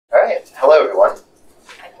right, hello everyone.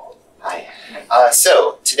 Hi.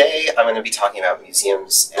 So today I'm going to be talking about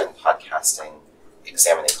museums and podcasting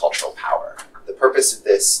examining cultural power. The purpose of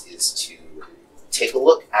this is to take a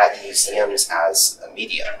look at museums as a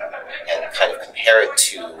medium and kind of compare it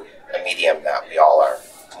to a medium that we all are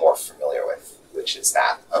more familiar with, which is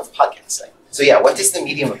that of podcasting. So yeah, what does the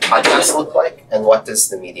medium of podcasts look like, and what does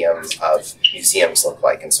the medium of museums look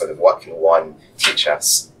like, and sort of what can one teach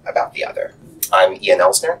us about the other? I'm Ian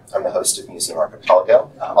Elsner. I'm the host of Museum Archipelago.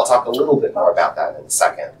 I'll talk a little bit more about that in a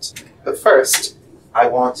second. But first, I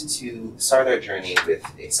want to start our journey with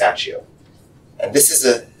a statue. And this is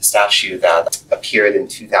a statue that appeared in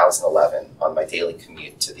 2011 on my daily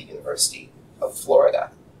commute to the University of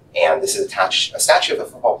Florida. And this is a statue of a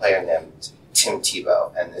football player named Tim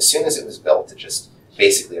Tebow. And as soon as it was built, it just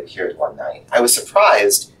basically appeared one night. I was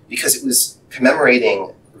surprised because it was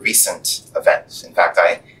commemorating recent events. In fact,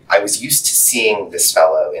 I was used to seeing this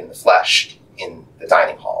fellow in the flesh in the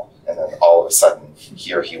dining hall. And then all of a sudden,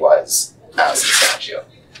 here he was as a statue.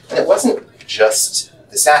 And it wasn't just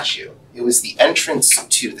the statue. It was the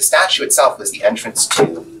statue itself was the entrance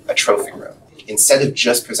to a trophy room. Instead of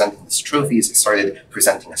just presenting these trophies, it started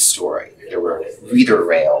presenting a story. There were reader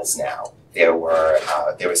rails now. There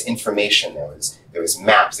was information, there was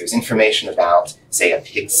maps, there's information about, say, a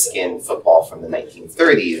pigskin football from the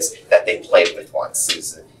 1930s that they played with once.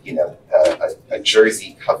 There's a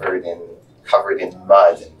jersey covered in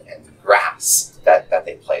mud and grass that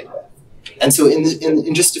they played with. And so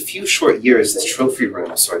in just a few short years, this trophy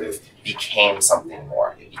room sort of became something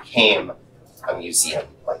more. It became a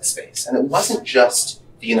museum-like space. And it wasn't just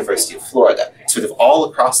the University of Florida. Sort of all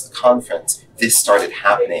across the conference, this started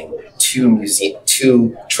happening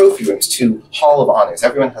to trophy rooms, to Hall of Honors.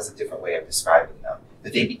 Everyone has a different way of describing them,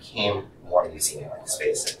 but they became more museum-like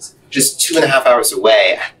spaces. Just 2.5 hours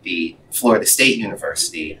away at the Florida State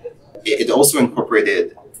University, it also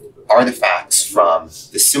incorporated artifacts from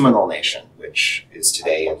the Seminole Nation, which is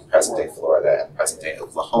today in present-day Florida and present-day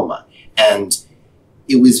Oklahoma. And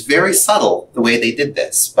it was very subtle the way they did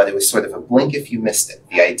this, but it was sort of a blink if you missed it.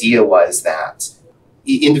 The idea was that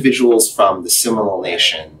individuals from the Seminole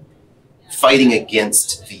Nation fighting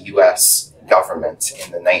against the U.S. government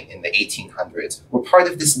in the 1800s were part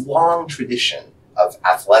of this long tradition of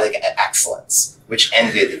athletic excellence, which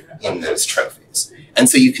ended in those trophies. And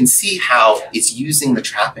so you can see how it's using the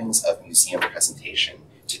trappings of museum presentation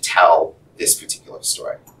to tell this particular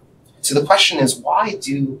story. So the question is, why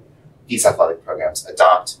do these athletic programs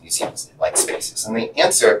adopt museums-like spaces? And the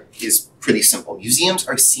answer is pretty simple. Museums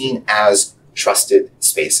are seen as trusted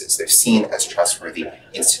spaces. They're seen as trustworthy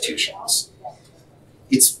institutions.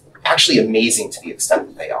 It's actually amazing to the extent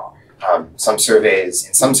that they are. In some surveys,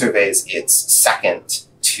 it's second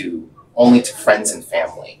only to friends and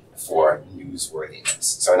family for newsworthiness.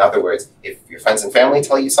 So in other words, if your friends and family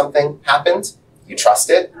tell you something happened, you trust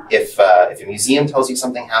it. If a museum tells you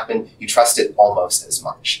something happened, you trust it almost as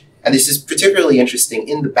much. And this is particularly interesting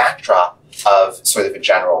in the backdrop of sort of a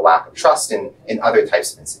general lack of trust in other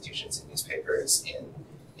types of institutions, in newspapers,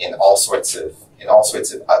 in all sorts of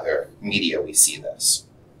other media. We see this,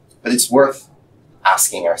 but it's worth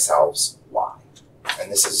asking ourselves why.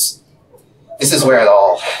 And this is where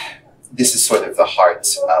this is sort of the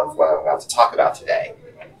heart of what I'm about to talk about today.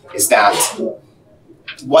 Is that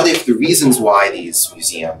what if the reasons why these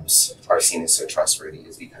museums are seen as so trustworthy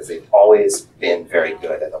is because they've always been very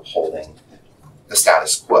good at upholding the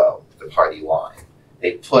status quo, the party line.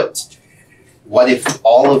 They put, what if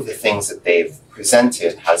all of the things that they've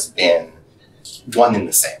presented has been one and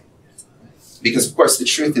the same? Because of course the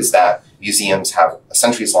truth is that museums have a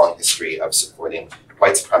centuries-long history of supporting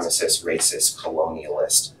white supremacist, racist,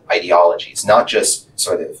 colonialist ideologies, not just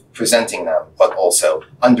sort of presenting them, but also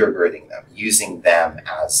undergirding them, using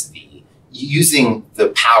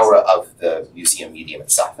the power of the museum medium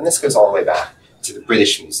itself. And this goes all the way back to the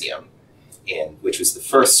British Museum, which was the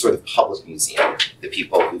first sort of public museum. The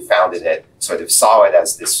people who founded it sort of saw it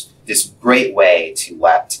as this great way to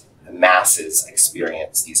let the masses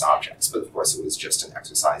experience these objects. But of course, it was just an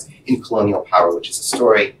exercise in colonial power, which is a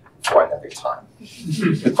story for another time.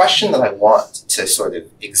 The question that I want to sort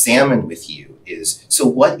of examine with you is, so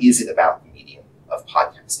what is it about the medium of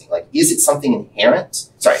podcasting? Like, is it something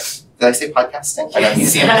inherent? Sorry, did I say podcasting? I got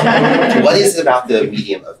museum. What is it about the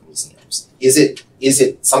medium of museums? Is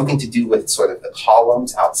it something to do with sort of the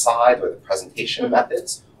columns outside or the presentation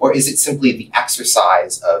methods? Or is it simply the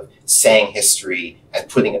exercise of saying history and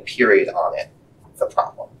putting a period on it, the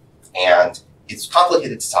problem? And it's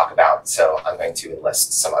complicated to talk about, so I'm going to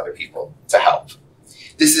enlist some other people to help.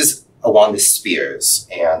 This is Alonda Spears,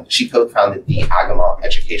 and she co-founded the Agamemnon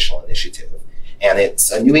Educational Initiative. And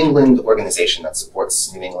it's a New England organization that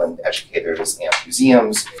supports New England educators and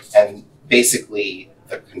museums. And basically,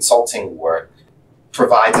 the consulting work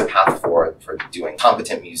provides a path forward for doing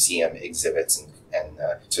competent museum exhibits and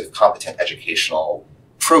sort of competent educational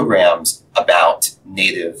programs about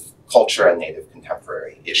Native culture and Native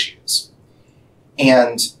contemporary issues.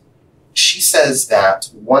 And she says that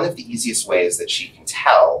one of the easiest ways that she can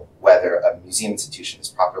tell whether a museum institution is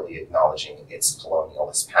properly acknowledging its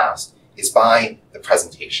colonialist past is by the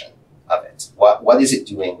presentation of it. What is it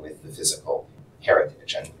doing with the physical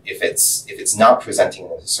heritage? And if it's not presenting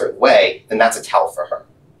in a certain way, then that's a tell for her.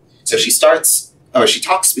 So she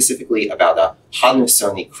talks specifically about a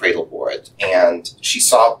Haudenosaunee cradle board, and she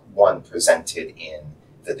saw one presented in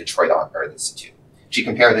the Detroit Art Institute. She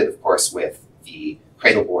compared it, of course, with the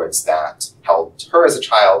cradle boards that held her as a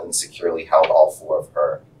child and securely held all four of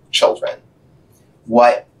her children.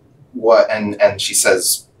 And she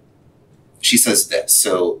says this.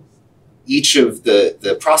 So each of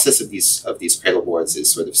the process of these cradle boards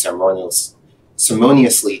is sort of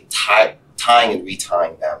ceremoniously tying and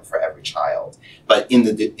retying them for every child. But in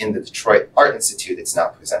the Detroit Art Institute, it's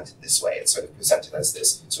not presented this way. It's sort of presented as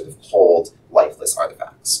this sort of cold, lifeless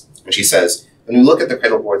artifacts. And she says, when we look at the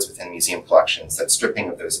cradle boards within museum collections, that stripping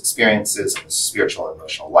of those experiences and the spiritual and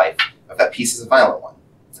emotional life of that piece is a violent one.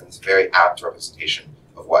 And it's a very apt representation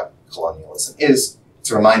of what colonialism is.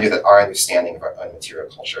 It's a reminder that our understanding of our own material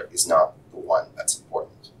culture is not the one that's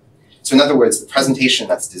important. So in other words, the presentation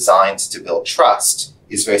that's designed to build trust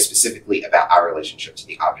is very specifically about our relationship to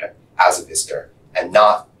the object as a visitor, and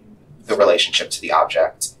not the relationship to the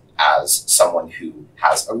object as someone who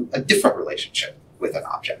has a different relationship with an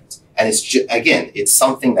object. And it's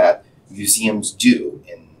something that museums do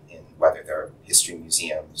in whether they're history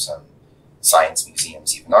museums, science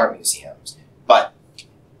museums, even art museums. But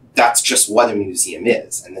that's just what a museum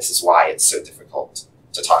is, and this is why it's so difficult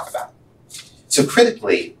to talk about. So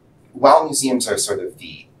critically, while museums are sort of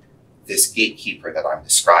this gatekeeper that I'm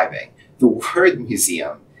describing, the word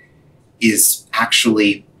museum is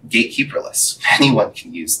actually gatekeeperless. Anyone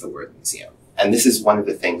can use the word museum. And this is one of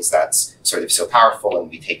the things that's sort of so powerful, and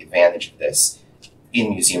we take advantage of this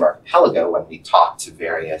in Museum Archipelago when we talk to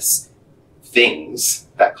various things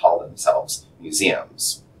that call themselves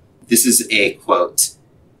museums. This is a quote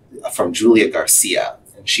from Julia Garcia,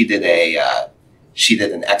 and she did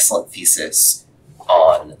an excellent thesis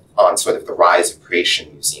on sort of the rise of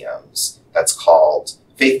creation museums that's called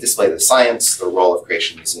Faith Displayed as Science, the Role of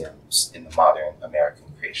Creation Museums in the Modern American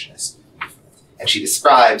Creationist Movement. And she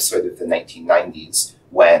describes sort of the 1990s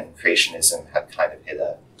when creationism had kind of hit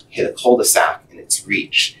a cul-de-sac in its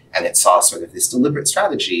reach, and it saw sort of this deliberate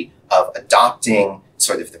strategy of adopting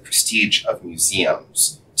sort of the prestige of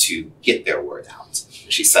museums to get their word out.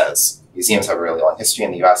 And she says, museums have a really long history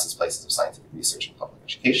in the US as places of scientific research and public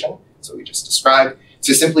education, so we just described.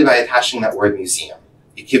 So simply by attaching that word museum,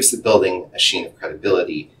 it gives the building a sheen of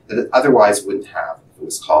credibility that it otherwise wouldn't have if it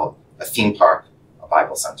was called a theme park, a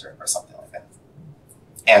Bible center, or something like that.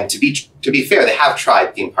 And to be fair, they have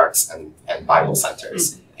tried theme parks and Bible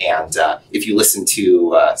centers. And if you listen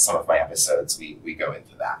to some of my episodes, we go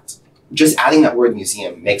into that. Just adding that word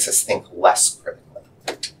museum makes us think less critically.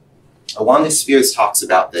 Wanda Spears talks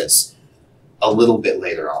about this a little bit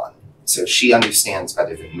later on. So she understands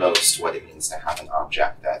better than most what it means to have an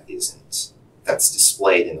object that's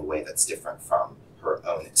displayed in a way that's different from her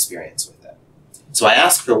own experience with it. So I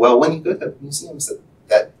asked her, well, when you go to museums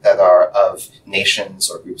that are of nations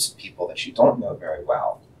or groups of people that you don't know very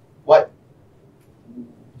well,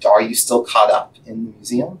 are you still caught up in the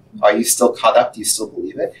museum? Are you still caught up? Do you still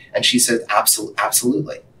believe it? And she said,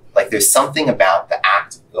 absolutely. Like there's something about the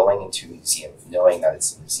act of going into a museum, of knowing that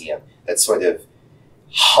it's a museum, that sort of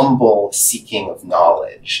humble seeking of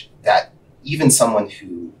knowledge that even someone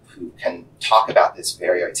who can talk about this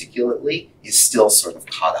very articulately is still sort of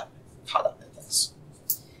caught up in this.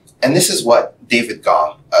 And this is what David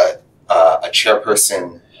Gaw, a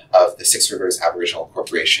chairperson of the Six Rivers Aboriginal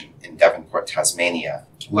Corporation in Devonport, Tasmania,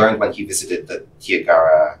 learned when he visited the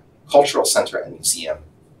Tiagara Cultural Center and Museum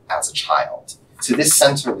as a child. So this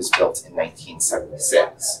center was built in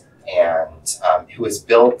 1976, and it was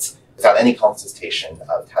built without any consultation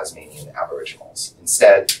of Tasmanian Aboriginals.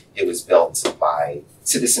 Instead, it was built by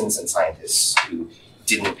citizens and scientists who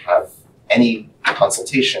didn't have any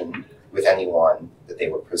consultation with anyone that they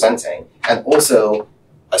were presenting, and also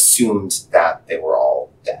assumed that they were all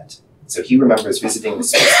dead. So he remembers visiting the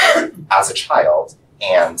space as a child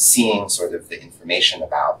and seeing sort of the information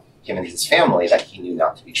about him and his family that he knew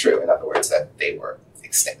not to be true. In other words, that they were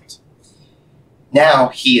extinct. Now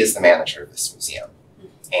he is the manager of this museum.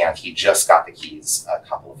 and he just got the keys a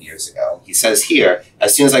couple of years ago. And he says here,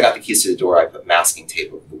 as soon as I got the keys to the door, I put masking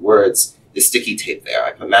tape over the words, the sticky tape there.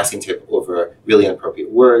 I put masking tape over really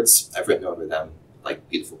inappropriate words. I've written over them like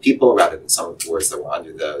beautiful people rather than some of the words that were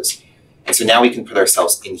under those. And so now we can put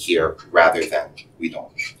ourselves in here rather than we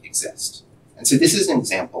don't exist. And so this is an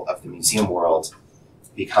example of the museum world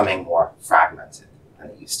becoming more fragmented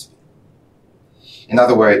than it used to be. In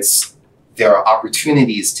other words, there are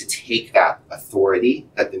opportunities to take that authority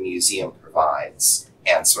that the museum provides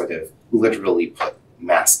and sort of literally put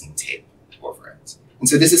masking tape over it. And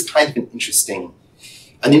so this is kind of an interesting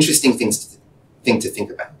thing to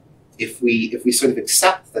think about. If we sort of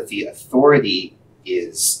accept that the authority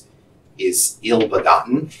is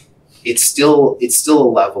ill-begotten, it's still a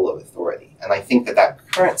level of authority. And I think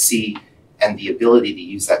that currency and the ability to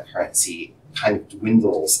use that currency kind of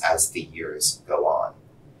dwindles as the years go on.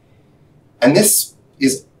 And this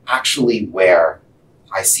is actually where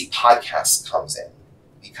I see podcasts comes in,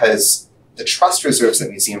 because the trust reserves that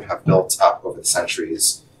museums have built up over the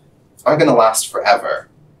centuries aren't going to last forever.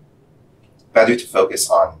 Better to focus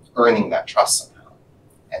on earning that trust somehow.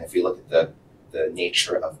 And if we look at the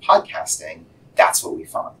nature of podcasting, that's what we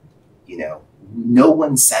find. You know, no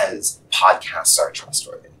one says podcasts are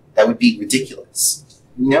trustworthy. That would be ridiculous.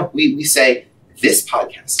 You know, we say this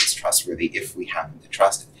podcast is trustworthy if we happen to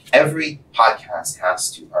trust it. Every podcast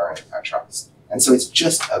has to earn our trust. And so it's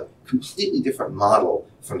just a completely different model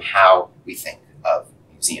from how we think of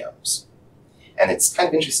museums. And it's kind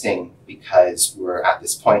of interesting because we're at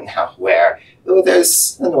this point now where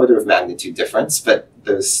there's an order of magnitude difference, but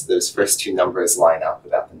those first two numbers line up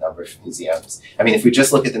about the number of museums. I mean, if we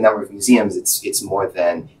just look at the number of museums, it's more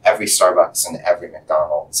than every Starbucks and every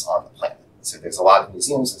McDonald's on the planet. So there's a lot of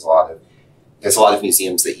museums, there's a lot of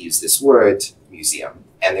museums that use this word, museum,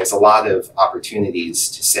 and there's a lot of opportunities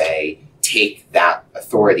to say, take that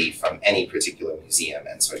authority from any particular museum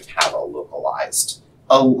and sort of have a localized,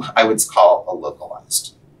 I would call a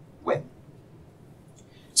localized win.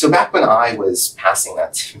 So back when I was passing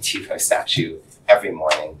that Tebow statue every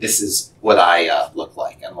morning, this is what I looked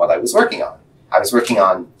like and what I was working on. I was working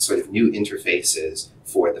on sort of new interfaces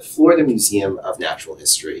for the Florida Museum of Natural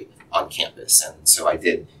History on campus. And so I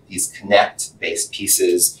did these Connect-based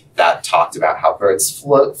pieces that talked about how birds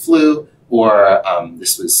flew, or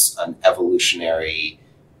this was an evolutionary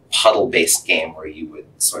puddle-based game where you would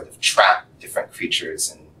sort of trap different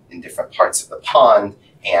creatures in different parts of the pond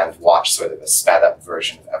and watch sort of a sped-up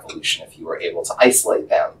version of evolution if you were able to isolate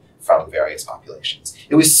them from various populations.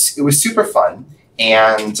 It was super fun,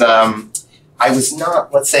 and I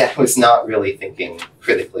was not really thinking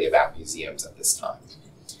critically about museums at this time.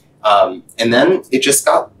 And then it just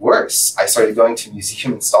got worse. I started going to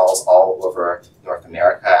museum installs all over North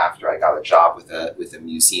America after I got a job with a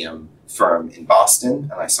museum firm in Boston,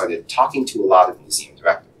 and I started talking to a lot of museum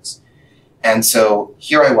directors. And so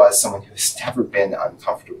here I was, someone who's never been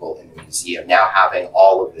uncomfortable in a museum, now having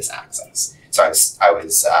all of this access. So I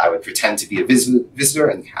would pretend to be a visitor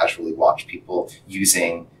and casually watch people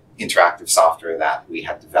using interactive software that we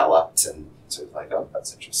had developed, and sort of like, oh,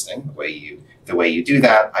 that's interesting. The way you do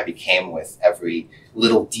that, I became with every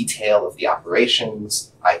little detail of the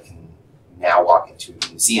operations. I can now walk into a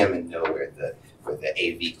museum and know where the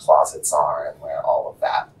AV closets are and where all of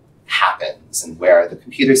that happens and where the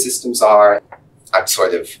computer systems are. I'm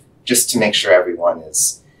sort of, just to make sure everyone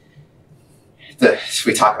is,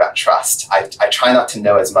 we talk about trust. I try not to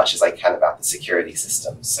know as much as I can about the security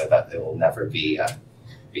systems so that there will never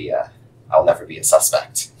I'll never be a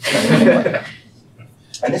suspect.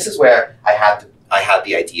 And this is where I had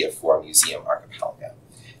the idea for Museum Archipelago.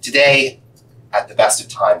 Today, at the best of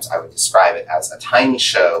times, I would describe it as a tiny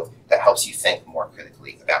show that helps you think more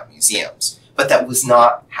critically about museums. But that was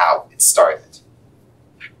not how it started.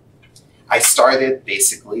 I started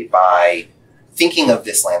basically by thinking of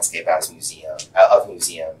this landscape as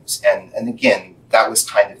museums. And again, that was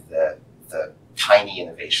kind of the tiny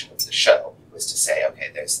innovation of the show, was to say, okay,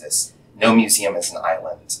 there's this, no museum is an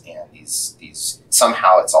island, and these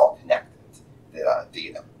somehow it's all connected.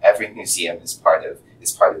 Every museum is part of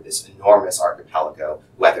this enormous archipelago,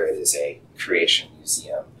 whether it is a creation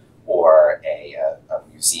museum or a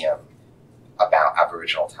museum about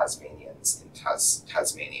Aboriginal Tasmanians in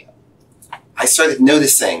Tasmania. I started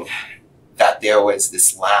noticing that there was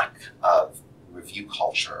this lack of review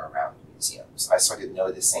culture around museums. I started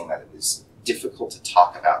noticing that it was difficult to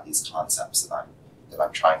talk about these concepts that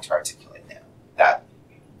I'm trying to articulate now. That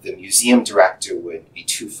the museum director would be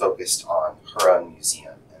too focused on her own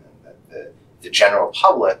museum, and that the general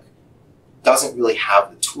public doesn't really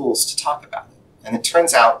have the tools to talk about it. And it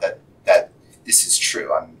turns out that this is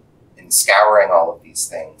true. I'm in scouring all of these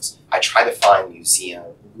things, I try to find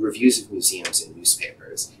reviews of museums in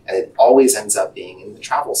newspapers, and it always ends up being in the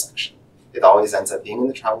travel section. It always ends up being in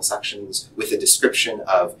the travel sections with a description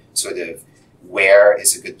of sort of where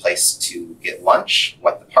is a good place to get lunch,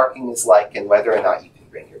 what the parking is like, and whether or not you can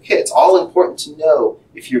bring your kids. All important to know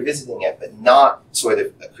if you're visiting it, but not sort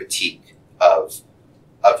of a critique of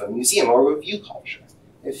a museum or review culture.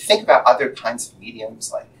 If you think about other kinds of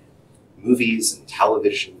mediums like movies and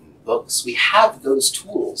television and books, we have those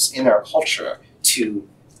tools in our culture to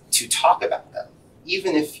talk about them.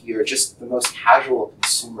 Even if you're just the most casual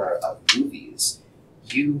consumer of movies,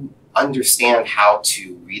 you understand how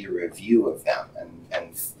to read a review of them,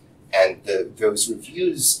 and those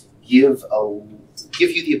reviews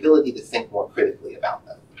give you the ability to think more critically about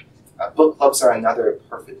them. Book clubs are another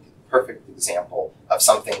perfect example of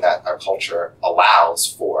something that our culture allows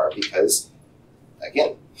for, because,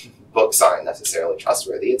 again, books aren't necessarily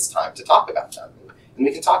trustworthy. It's time to talk about them, and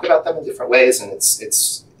we can talk about them in different ways, and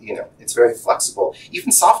it's very flexible.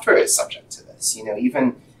 Even software is subject to this.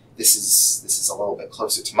 Even this is a little bit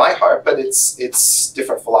closer to my heart, but it's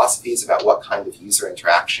different philosophies about what kind of user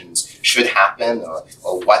interactions should happen,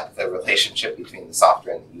 or what the relationship between the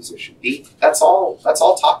software and the user should be. That's all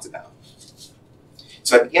talked about.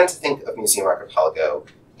 So I began to think of Museum Archipelago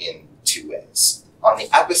in two ways. On the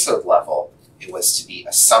episode level, it was to be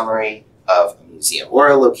a summary of a museum, or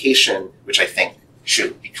a location which I think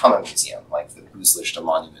should become a museum, like the Buzlišta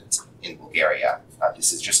monument in Bulgaria.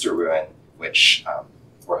 This is just a ruin which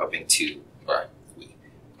we're hoping to,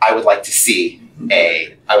 I would like to see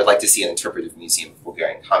an interpretive museum of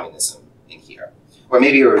Bulgarian communism in here, or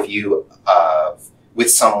maybe a review with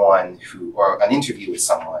someone or an interview with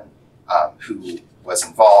someone who was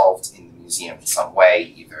involved in the museum in some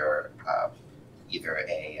way, either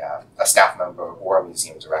a staff member or a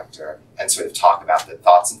museum director, and sort of talk about the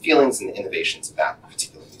thoughts and feelings and the innovations of that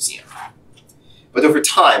particular museum. But over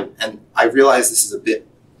time, and I realize this is a bit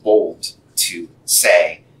bold to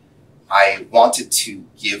say, I wanted to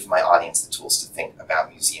give my audience the tools to think about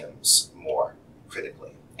museums more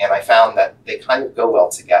critically. And I found that they kind of go well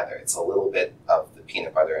together. It's a little bit of the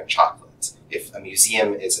peanut butter and chocolate. If a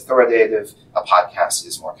museum is authoritative, a podcast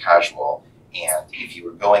is more casual. And if you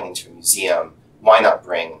were going into a museum, why not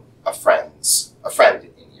bring a friend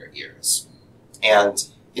in your ears? And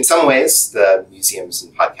in some ways, the museums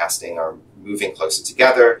and podcasting are moving closer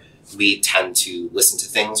together. We tend to listen to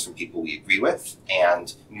things from people we agree with,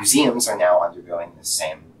 and museums are now undergoing this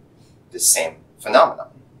same phenomenon.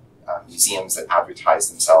 Museums that advertise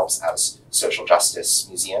themselves as social justice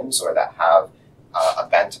museums, or that have a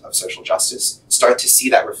bent of social justice, start to see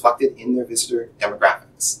that reflected in their visitor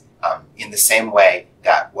demographics, in the same way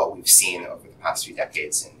that what we've seen over the past few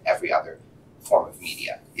decades in every other form of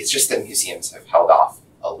media. It's just that museums have held off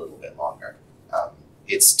a little bit longer.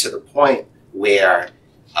 It's to the point where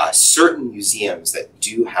certain museums that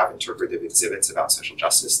do have interpretive exhibits about social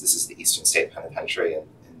justice, this is the Eastern State Penitentiary in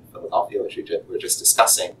Philadelphia, which we were just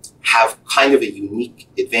discussing, have kind of a unique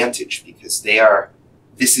advantage, because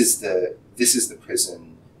this is the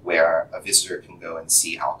prison where a visitor can go and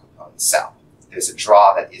see Al Capone's cell. There's a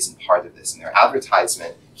draw that isn't part of this, and their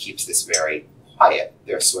advertisement keeps this very quiet.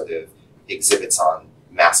 They're sort of exhibits on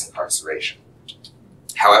mass incarceration.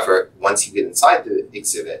 However, once you get inside the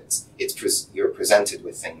exhibits, you're presented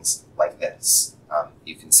with things like this.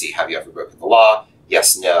 You can see, have you ever broken the law?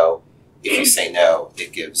 Yes, no. If you say no,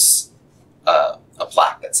 it gives a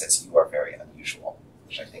plaque that says you are very unusual,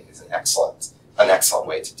 which I think is an excellent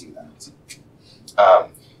way to do that.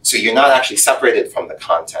 So you're not actually separated from the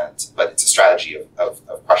content, but it's a strategy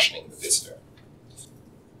of questioning the visitor.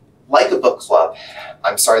 Like a book club,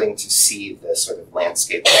 I'm starting to see the sort of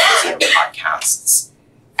landscape of museum podcasts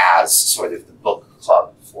as sort of the book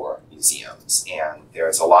club for museums. And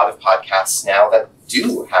there's a lot of podcasts now that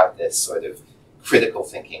do have this sort of critical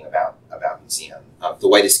thinking about museum. The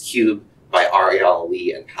Whitest Cube by Ariel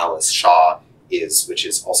Lee and Palace Shaw, which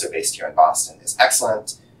is also based here in Boston, is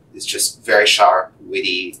excellent. It's just very sharp,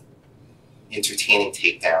 witty, entertaining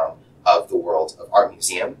takedown of the world of art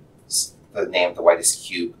museums. The name The Whitest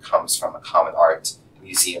Cube comes from a common art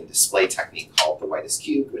museum display technique called The Whitest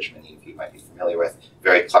Cube, which many of you might be familiar with.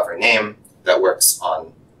 Very clever name that works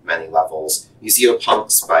on many levels.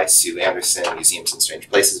 Museopunks by Sue Anderson, Museums in Strange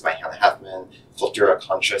Places by Hannah Heffman, Cultura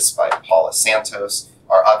Conscious by Paula Santos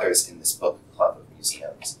are others in this book club of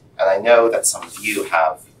museums. And I know that some of you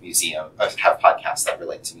have podcasts that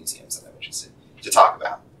relate to museums that I'm interested to talk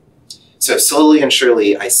about. So slowly and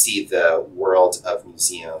surely, I see the world of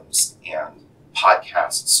museums and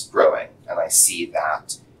podcasts growing, and I see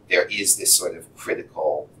that there is this sort of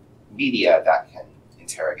critical media that can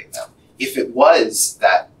interrogate them. if it was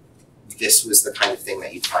that this was the kind of thing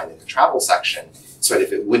that you'd find in the travel section, sort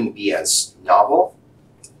of it wouldn't be as novel,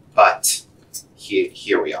 but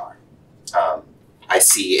here we are. I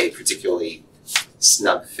see a particularly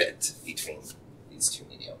snug fit between these two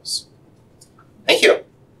mediums. Thank you.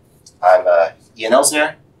 I'm Ian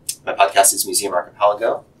Elsner. My podcast is Museum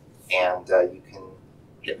Archipelago, and you can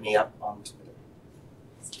hit me up on Twitter.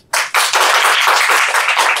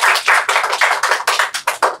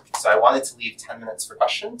 So I wanted to leave 10 minutes for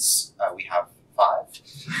questions. We have 5.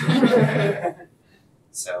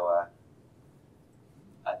 So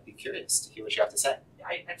I'd be curious to hear what you have to say.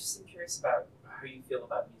 I just am curious about how you feel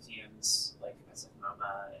about museums like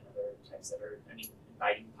MoMA and other types that are,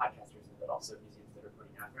 inviting podcasters in, but also museums that are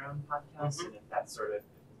putting out their own podcasts, and if that's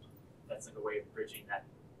like a way of bridging that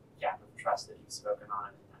gap of trust that you've spoken on,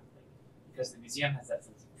 and that thing. Because the museum has that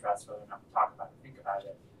sense of trust, whether or not we talk about it or think about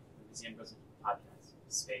it. The museum goes into the podcast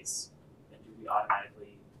space, then do we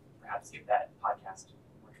automatically perhaps give that podcast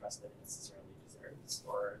more trust than it necessarily deserves?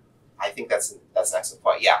 Or I think that's an excellent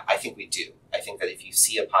point. Yeah, I think we do. I think that if you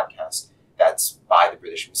see a podcast that's by the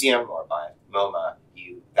British Museum or by MoMA,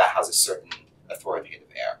 that has a certain authoritative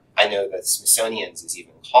air. I know that Smithsonian's is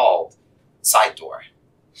even called Side Door,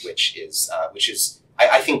 which is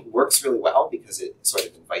I think works really well because it sort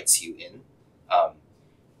of invites you in.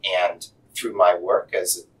 And through my work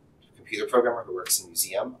as a computer programmer who works in a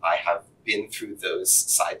museum, I have been through those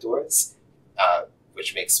side doors,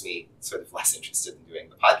 which makes me sort of less interested in doing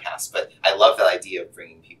the podcast. But I love that idea of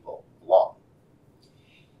bringing people along.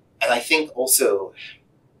 And I think also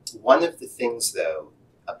one of the things, though,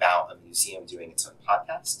 about a museum doing its own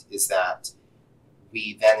podcast is that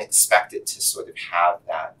we then expect it to sort of have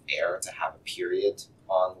that air, to have a period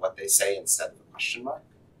on what they say instead of a question mark.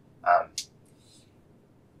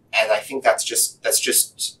 And I think that's just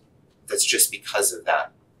because of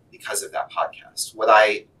that podcast. What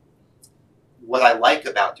I like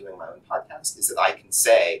about doing my own podcast is that I can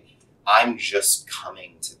say, I'm just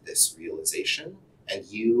coming to this realization, and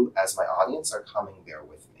you, as my audience, are coming there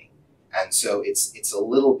with me. And so it's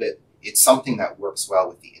something that works well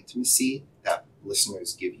with the intimacy that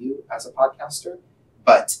listeners give you as a podcaster,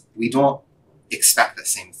 but we don't expect the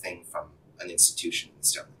same thing from an institution in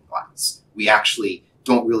stone and glass. We actually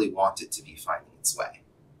don't really want it to be finding its way,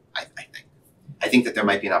 I think. I think that there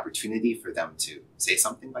might be an opportunity for them to say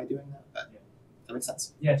something by doing that, but that makes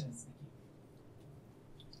sense. Yeah, it does.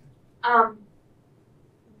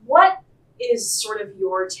 What is sort of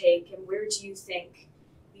your take, and where do you think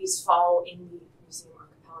these fall in the Museum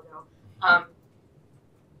Archipelago?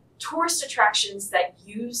 Tourist attractions that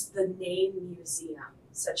use the name museum,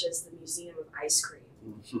 such as the Museum of Ice Cream,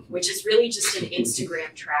 which is really just an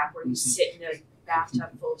Instagram trap where you sit in a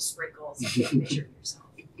bathtub full of sprinkles and get measured yourself.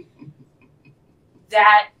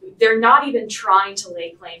 That they're not even trying to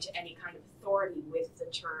lay claim to any kind of authority with the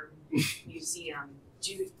term museum.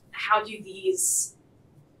 How do these,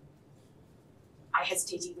 I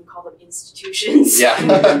hesitate to even call them institutions,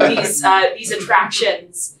 these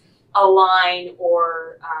attractions align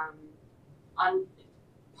or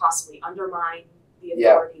possibly undermine the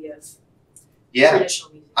authority of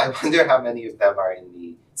traditional museums? I wonder how many of them are in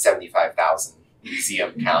the 75,000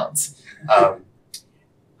 museum count.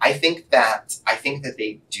 I think that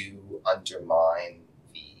they do undermine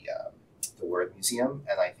the word museum,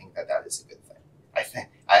 and I think that is a good thing.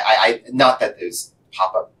 I not that there's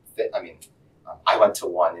pop-up. I went to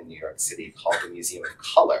one in New York City called the Museum of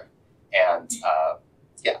Color, and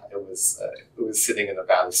it was sitting in a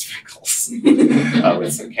vat of sprinkles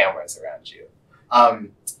with some cameras around you.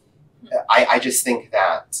 I just think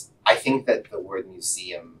that the word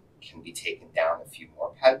museum can be taken down a few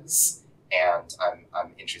more pegs, and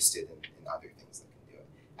I'm interested in other things that can do it.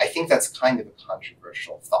 I think that's kind of a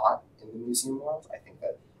controversial thought in the museum world. I think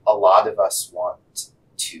that a lot of us want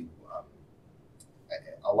to,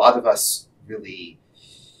 really,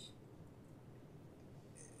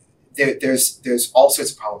 there's all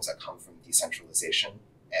sorts of problems that come from decentralization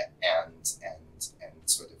and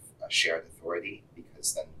sort of a shared authority,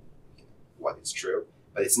 because then what is true.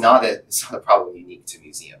 But it's not a problem unique to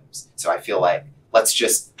museums. So I feel like let's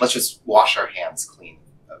just wash our hands clean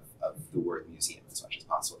of the word museum as much as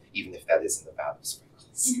possible, even if that is in the vat of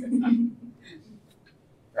sprinkles.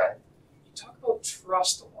 Right? You talk about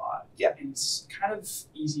trust a lot. Yeah. And it's kind of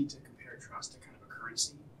easy to compare trust to kind of a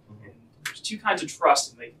currency. Mm-hmm. And there's two kinds of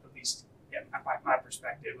trust, at least my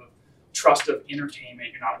perspective of trust of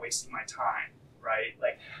entertainment. You're not wasting my time, right?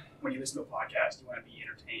 Like when you listen to a podcast, you want to be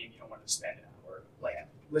entertained. You don't want to spend an hour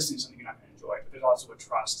listening to something you're not going to enjoy. But there's also a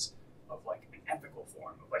trust of like an ethical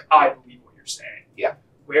form of like, I believe what you're saying. Yeah.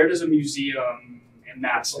 Where does a museum in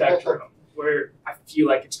that spectrum, where I feel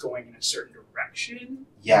like it's going in a certain direction,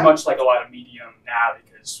 Yeah. much like a lot of medium now,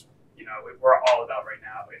 because we're all about right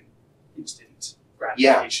now in instant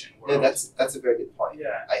gratification No, world. that's a very good point.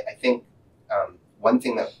 Yeah. I think one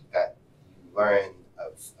thing that you learn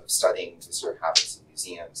of studying visitor habits in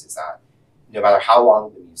museums is that no matter how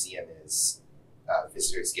long the museum is,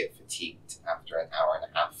 visitors get fatigued after an hour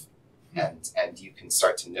and a half. And you can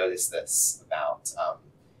start to notice this about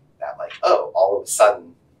that, like, oh, all of a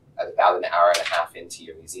sudden, at about an hour and a half into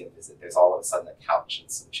your museum visit, there's all of a sudden a couch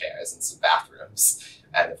and some chairs and some bathrooms.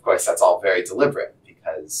 And of course, that's all very deliberate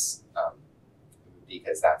because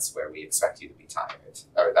that's where we expect you to be tired,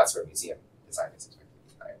 or that's where museum designers expect you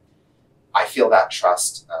to be tired. I feel that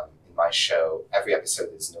trust in my show. Every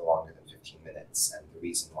episode is no longer than 15 minutes, and the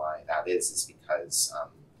reason why that is because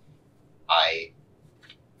I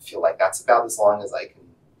feel like that's about as long as I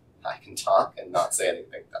can talk and not say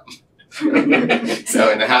anything dumb.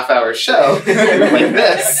 So in a half-hour show like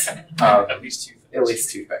this, At least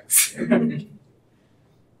two things. Anyone?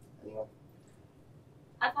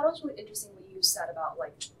 I thought it was really interesting what you said about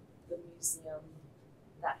like the museum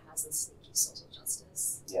that has a sneaky social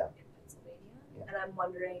justice Yeah. in Pennsylvania. Yeah. And I'm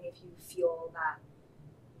wondering if you feel that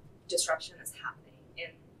disruption is happening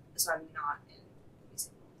so I'm not in the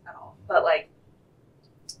museum at all, but like,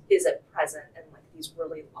 is it present in like these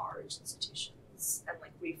really large institutions and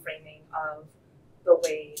like reframing of the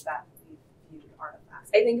way that we view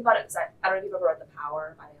artifacts? I think about it because I don't know if you've ever read The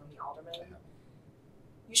Power by Naomi Alderman.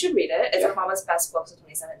 You should read it. It's one of Mama's best books of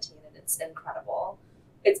 2017, and it's incredible.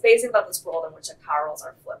 It's basically about this world in which like power roles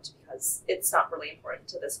are flipped because it's not really important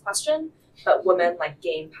to this question, but women like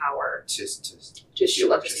gain power to shoot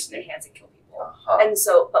electricity in their hands and kill people. And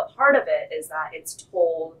so, but part of it is that it's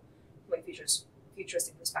told from like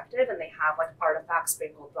futuristic perspective, and they have like artifacts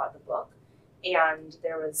sprinkled throughout the book. And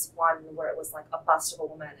there was one where it was like a bust of a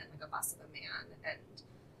woman and like a bust of a man, and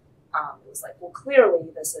it was like, well,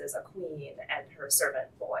 clearly this is a queen and her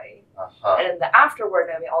servant boy. And in the afterword,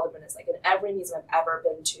 Naomi Alderman is like, in every museum I've ever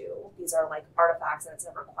been to, these are like artifacts, and it's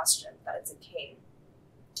never questioned that it's a king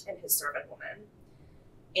and his servant woman.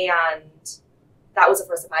 And that was the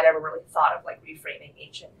first time I'd ever really thought of like reframing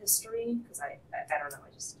ancient history, because I don't know,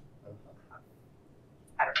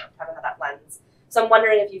 I don't know, haven't had that lens. So I'm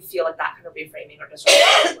wondering if you feel like that kind of reframing or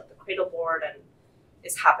disruption with the cradle board and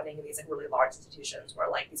is happening in these like really large institutions where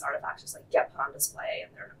like these artifacts just like get put on display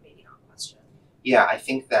and they're maybe not questioned. Yeah, I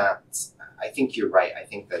think you're right. I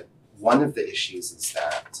think that one of the issues is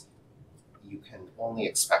that you can only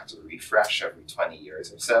expect a refresh every 20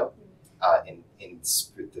 years or so in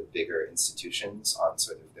the bigger institutions on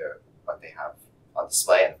sort of what they have on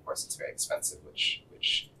display, and of course it's very expensive, which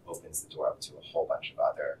opens the door up to a whole bunch of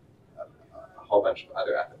other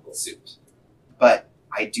ethical suit. But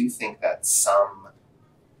I do think that some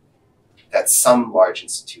large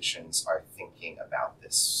institutions are thinking about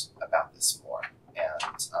this more,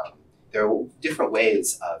 and there are different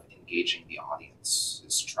ways of engaging the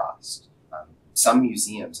audience's trust. Some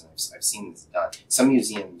museums, and I've seen this done, some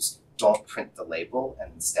museums don't print the label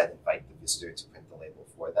and instead invite the visitor to print the label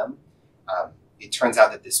for them. It turns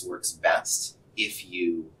out that this works best if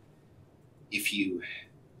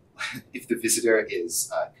the visitor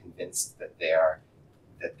is convinced that their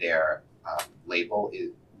label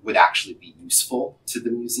would actually be useful to the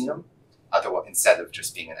museum, otherwise, instead of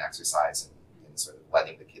just being an exercise in sort of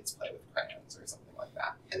letting the kids play with crayons or something like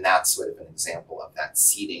that. And that's sort of an example of that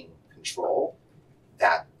seating control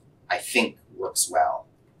that I think works well.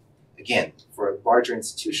 Again, for a larger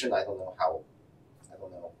institution, I don't know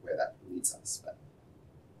where that leads us, but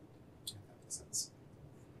if that makes sense.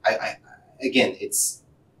 I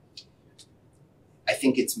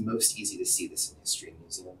think it's most easy to see this in history in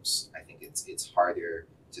museums. I think it's harder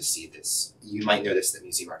to see this. You might notice that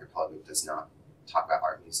Museum Archipelago does not talk about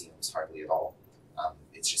art museums hardly at all.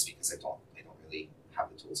 It's just because I don't really have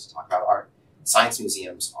the tools to talk about art. Science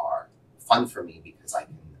museums are fun for me because I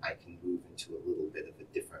can move into a little bit of a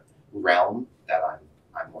different realm that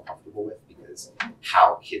I'm more comfortable with, because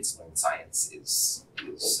how kids learn science is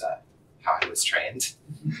how I was trained.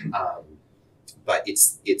 But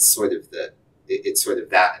it's sort of that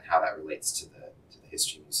and how that relates to the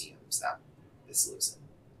history museums that this lives in.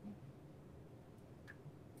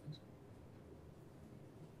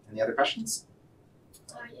 Any other questions?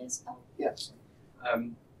 Yes. Oh. Yeah.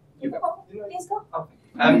 Yes, go.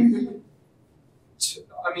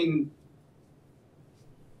 I mean,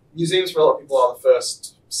 museums for a lot of people are the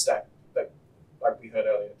first step, like we heard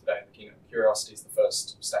earlier today in the keynote. Curiosity is the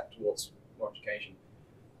first step towards more education.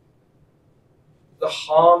 The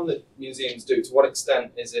harm that museums do, to what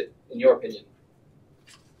extent is it, in your opinion,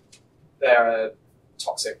 they're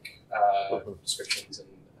toxic descriptions and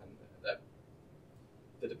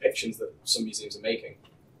the depictions that some museums are making.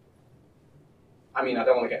 I mean, I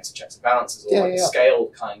don't want to get into checks and balances or a scale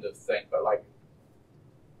kind of thing, but like,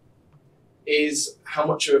 is how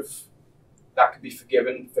much of that could be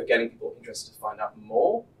forgiven for getting people interested to find out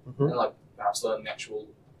more and like perhaps learn the actual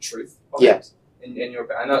truth of it? In your,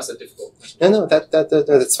 I know it's a difficult question. No,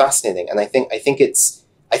 that's fascinating, and I think it's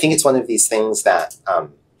one of these things that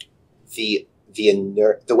the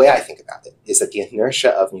way I think about it is that the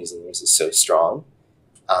inertia of museums is so strong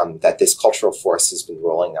that this cultural force has been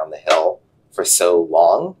rolling down the hill for so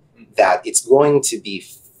long that it's going to be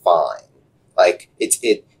fine. Like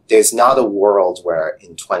there's not a world where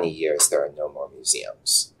in 20 years there are no more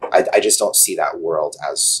museums. I just don't see that world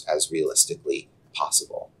as realistically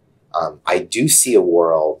possible. I do see a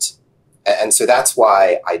world, and so that's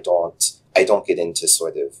why I don't get into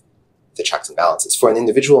sort of the checks and balances. For an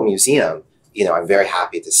individual museum, I'm very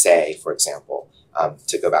happy to say, for example,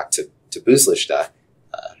 to go back to Buzlishta,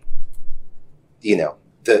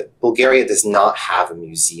 Bulgaria does not have a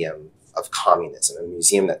museum of communism, a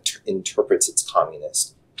museum that interprets its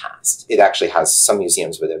communist past. It actually has some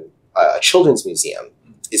museums within a children's museum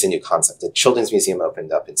is a new concept. The children's museum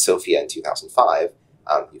opened up in Sofia in 2005.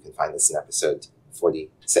 You can find this in episode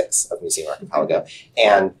 46 of Museum Archipelago.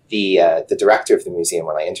 And the director of the museum,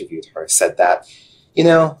 when I interviewed her, said that,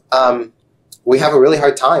 we have a really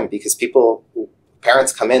hard time because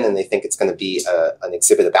parents come in and they think it's going to be an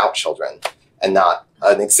exhibit about children and not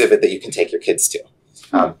an exhibit that you can take your kids to.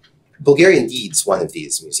 Bulgaria needs one of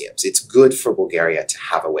these museums. It's good for Bulgaria to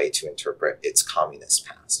have a way to interpret its communist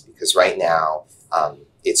past because right now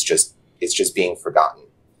it's just being forgotten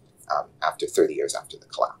after 30 years after the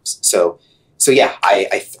collapse. So yeah,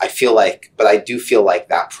 I feel like, but I do feel like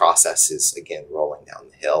that process is again rolling down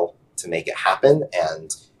the hill to make it happen.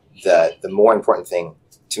 And the more important thing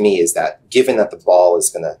to me is that given that the ball is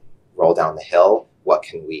going to roll down the hill,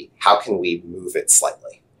 how can we move it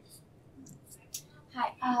slightly?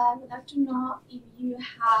 Hi, I would like to know if you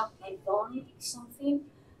have done something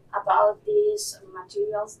about these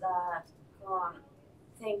materials that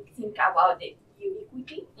think about the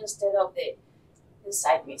ubiquity instead of the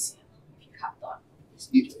inside museum. If you have done.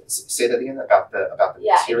 Say that again about the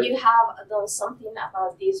material? If you have done something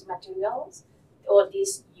about these materials or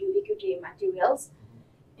these ubiquity materials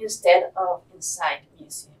instead of inside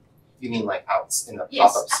museum. You mean like out in the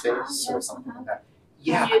pop-up space or something like that?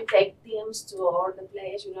 Yeah. Can you take them to all the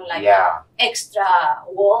place, extra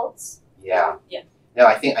walls? Yeah. No,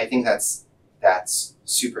 I think that's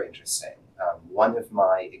super interesting. One of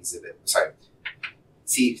my exhibits,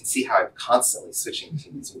 you can see how I'm constantly switching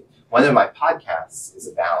between these. One of my podcasts is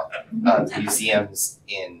about museums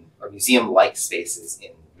or museum-like spaces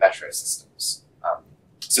in metro systems.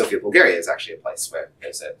 Sofia, Bulgaria is actually a place where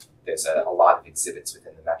there's a lot of exhibits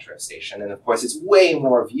within the metro station. And of course, it's way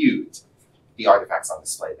more viewed, the artifacts on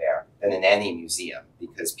display there, than in any museum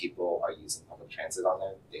because people are using public transit on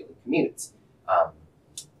their daily commutes.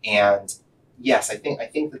 And yes, I think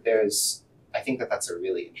that that's a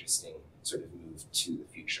really interesting sort of move to the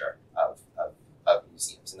future of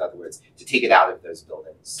museums. In other words, to take it out of those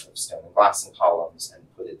buildings of stone and glass and columns and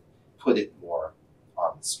put it more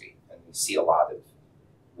on the street. And we see a lot of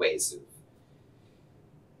ways of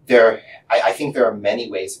I think there are many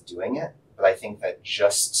ways of doing it, but I think that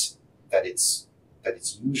it's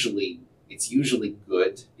usually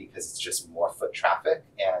good because it's just more foot traffic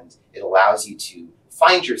and it allows you to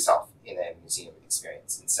find yourself in a museum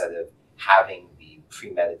experience instead of having the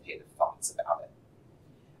premeditated thoughts about it.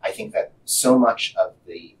 I think that so much of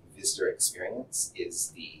the visitor experience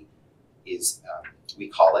is we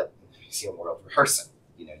call it in the museum world rehearsing.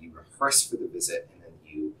 You rehearse for the visit and then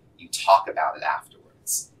you talk about it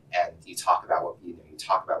afterwards, and you talk about what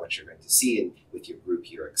you're going to see, and with your group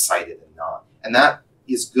you're excited and not, and that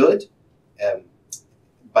is good.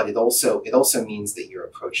 But it also means that you're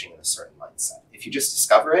approaching in a certain mindset. If you just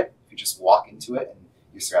discover it, if you just walk into it and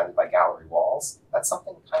you're surrounded by gallery walls, that's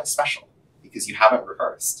something kind of special because you haven't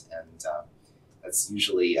rehearsed, and that's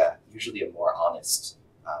usually a more honest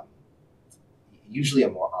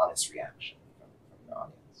reaction from your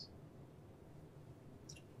audience.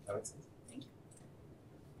 That makes sense. Thank you.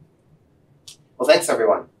 Well, thanks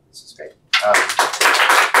everyone. This was great.